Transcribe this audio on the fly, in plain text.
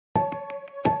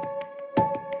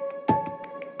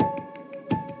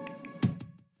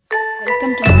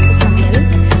Welcome to நாட்டு சமையல்.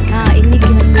 நான் இன்னைக்கு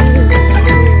வந்து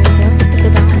தோட்டத்துக்கு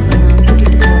தான்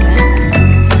கூட்டிகிட்டு போகிறேன்.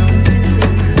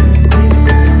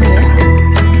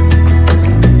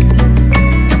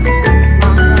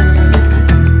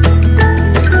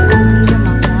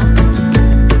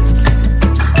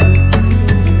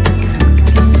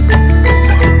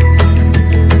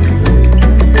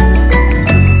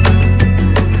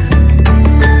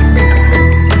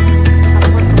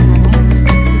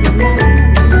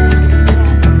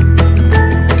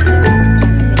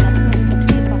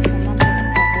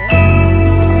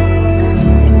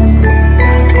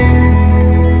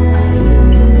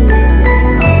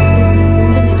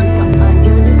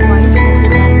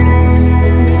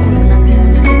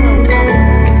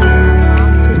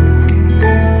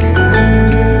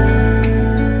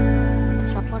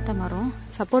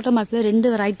 சப்போட்டா மரத்தில் 2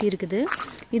 வெரைட்டி இருக்குது.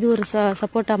 இது ஒரு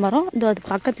சப்போட்டா மரம். இது அது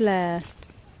பக்கத்தில்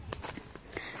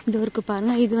இது இருக்குது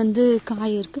பாருங்கள். இது வந்து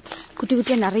காய் இருக்குது, குட்டி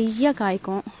குட்டியாக நிறையா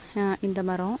காய்க்கும். இந்த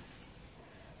மரம்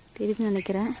தெரியுதுன்னு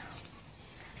நினைக்கிறேன்.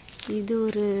 இது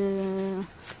ஒரு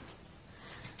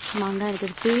மாங்காய்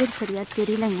இருக்குது, பேர் சரியாக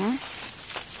தெரியலைங்க.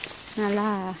 நல்லா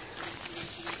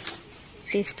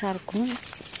டேஸ்ட்டாக இருக்கும்.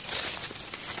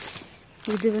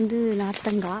 இது வந்து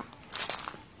நார்த்தங்காய்.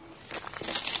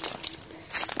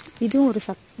 இதுவும் ஒரு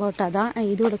சப்போட்டா தான்.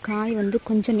 இதோட காய் வந்து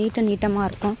கொஞ்சம் நீட்டமாக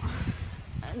இருக்கும்.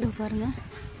 இதோ பாருங்கள்.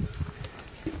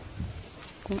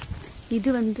 இது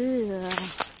வந்து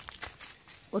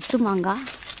ஒட்டு மாங்காய்.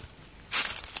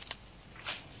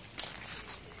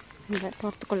 இந்த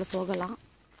தோட்டத்துக்குள்ளே போகலாம்.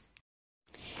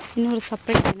 இன்னொரு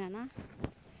சப்போட்டா என்னென்னா,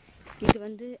 இது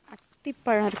வந்து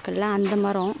அத்திப்பழம் இருக்குல்ல, அந்த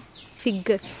மரம்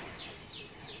ஃபிக்கு.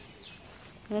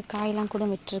 காயெல்லாம் கூட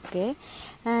விட்டுருக்கு.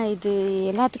 இது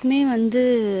எல்லாத்துக்குமே வந்து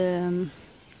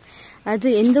அது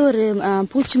எந்த ஒரு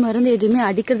பூச்சி மருந்து எதுவுமே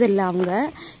அடிக்கிறது இல்லை. அவங்க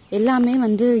எல்லாமே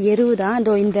வந்து எருவு தான்.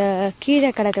 இதோ இந்த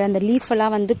கீழே கிடக்கிற அந்த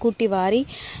லீஃபெல்லாம் வந்து கூட்டி வாரி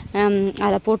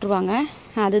அதை போட்டுருவாங்க.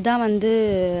 அதுதான் வந்து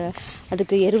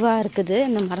அதுக்கு எருவாக இருக்குது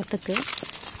இந்த மரத்துக்கு.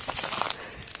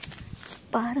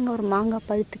 பாருங்கள், ஒரு மாங்காய்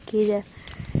பழுத்து கீழே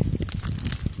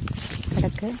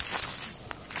கிடக்கு.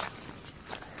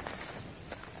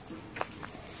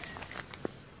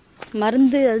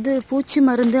 மருந்து, அதாவது பூச்சி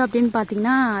மருந்து அப்படின்னு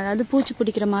பார்த்தீங்கன்னா, அதாவது பூச்சி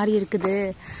பிடிக்கிற மாதிரி இருக்குது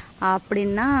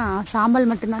அப்படின்னா சாம்பல்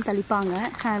மட்டும்தான் தெளிப்பாங்க.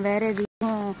 வேறு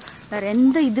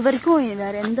இது வரைக்கும்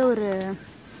வேறு எந்த ஒரு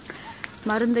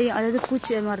மருந்தையும், அதாவது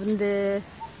பூச்சி மருந்து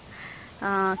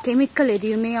கெமிக்கல்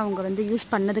எதையுமே அவங்க வந்து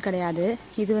யூஸ் பண்ணது கிடையாது.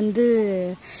 இது வந்து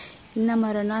என்ன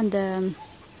மரம்னா, அந்த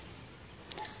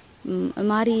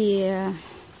மாதிரி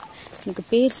எனக்கு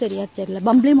பேர் சரியாக தெரியல,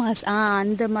 பம்ப்ளி மாஸ்,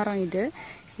 அந்த மரம். இது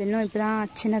இன்னும் இப்போ தான்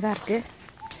சின்னதாக இருக்குது.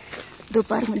 இதோ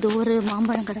பாருங்கள், இது ஒரு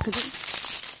மாம்பழம் கிடக்குது.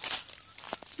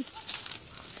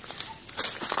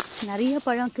 நிறைய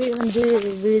பழம் கீழே வந்து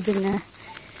விழுதுங்க.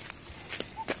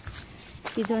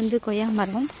 இது வந்து கொய்யா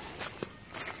மரம்.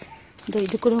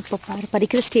 இது கூட இப்போ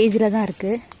பறிக்கிற ஸ்டேஜில் தான்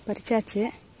இருக்குது. பறிச்சாச்சு.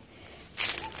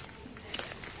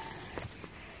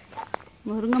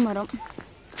 முருங்கை மரம்.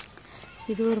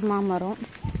 இது ஒரு மாமரம்.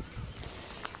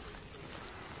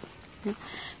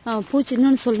 பூச்சி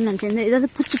இன்னொன்று சொல்ல நினச்சேன். ஏதாவது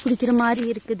பூச்சி பிடிக்கிற மாதிரி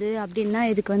இருக்குது அப்படின்னா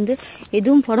இதுக்கு வந்து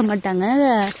எதுவும் போட மாட்டாங்க.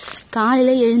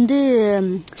 காலையில் எழுந்து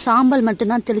சாம்பல்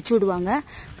மட்டும்தான் தெளிச்சு விடுவாங்க.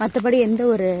 மற்றபடி எந்த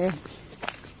ஒரு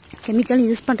கெமிக்கலும்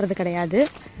யூஸ் பண்ணுறது கிடையாது.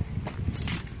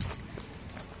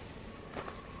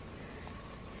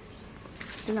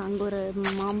 அங்கே ஒரு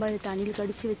மாம்பழத்தை அணில்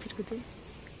கடிச்சு வச்சுருக்குது.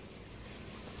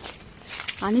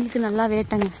 அணிலுக்கு நல்லா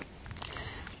வேட்டைங்க.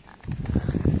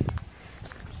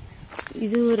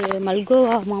 இது ஒரு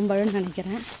மல்கோவா மாம்பழம்னு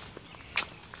நினைக்கிறேன்.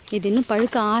 இது இன்னும்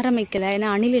பழுக்க ஆரம்பிக்கலை, ஏன்னா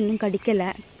அணில் இன்னும் கடிக்கலை.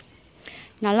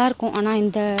 நல்லாயிருக்கும். ஆனால்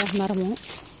இந்த மரமும்,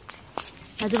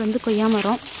 அது வந்து கொய்யா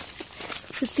மரம்.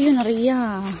 சுற்றியும் நிறையா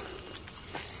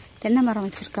தென்னை மரம்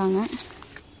வச்சுருக்காங்க.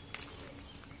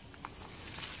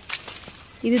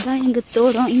 இதுதான் எங்கள்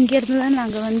தோட்டம். இங்கேருந்து தான்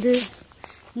நாங்கள் வந்து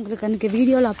உங்களுக்கு அந்த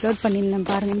வீடியோவில் அப்லோட்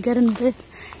பண்ணியிருந்தேன் பாருங்கள். இங்கேருந்து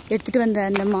எடுத்துகிட்டு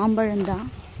வந்த அந்த மாம்பழம் தான்.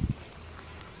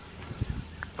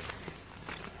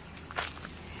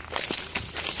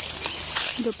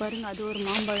 இதோ பாருங்கள், அது ஒரு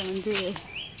மாம்பழம் வந்து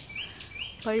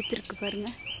பழுத்திருக்கு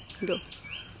பாருங்கள். இதோ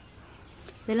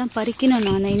இதெல்லாம் பறிக்கணும்.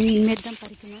 நான் இனிமேல் தான்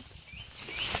பறிக்கணும்.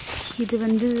 இது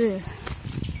வந்து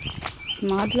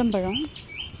மாதுளம்பழம்.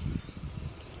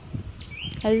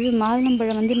 அது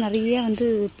மாதுளம்பழம் வந்து நிறைய வந்து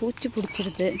பூச்சி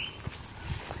பிடிச்சிருது.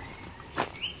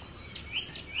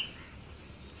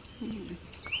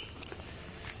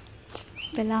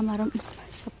 பெல்லா மரம்,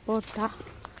 சப்போட்டா,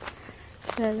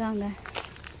 இதுதாங்க.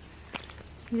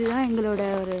 இதுதான் எங்களோட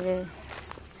ஒரு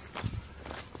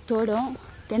தோட்டம்.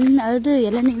 அதாவது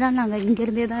இளநீலாம் நாங்கள்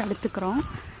இங்கேருந்தே தான் எடுத்துக்கிறோம்.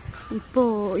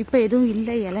 இப்போ எதுவும்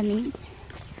இல்லை இளநீ.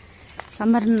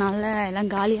 சம்மர்னால எல்லாம்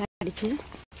காலி ஆகிடுச்சு.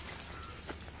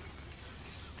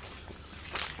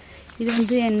 இது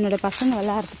வந்து என்னோடய பசங்க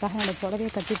விளையாடுறதுக்காக என்னோடய புடவையை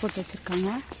கட்டி போட்டு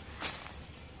வச்சுருக்காங்க.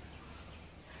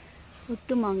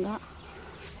 ஒட்டு மாங்காய்.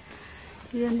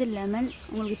 இது வந்து லெமன்.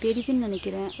 உங்களுக்கு தெரியுதுன்னு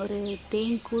நினைக்கிறேன். ஒரு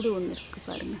தேன் கூடு ஒன்று இருக்குது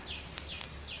பாருங்கள்.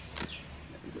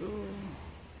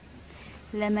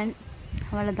 லெமன்.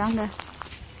 அவ்வளோதாங்க.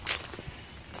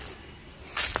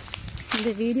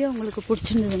 இந்த வீடியோ உங்களுக்கு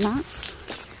பிடிச்சிருந்ததுன்னா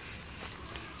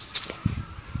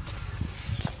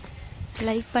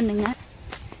லைக் பண்ணுங்கள்,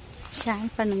 ஷேர்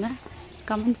பண்ணுங்கள்,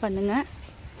 கமெண்ட் பண்ணுங்கள்,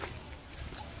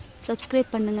 சப்ஸ்கிரைப்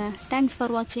பண்ணுங்கள். தேங்க்ஸ்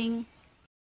ஃபார் வாட்சிங்.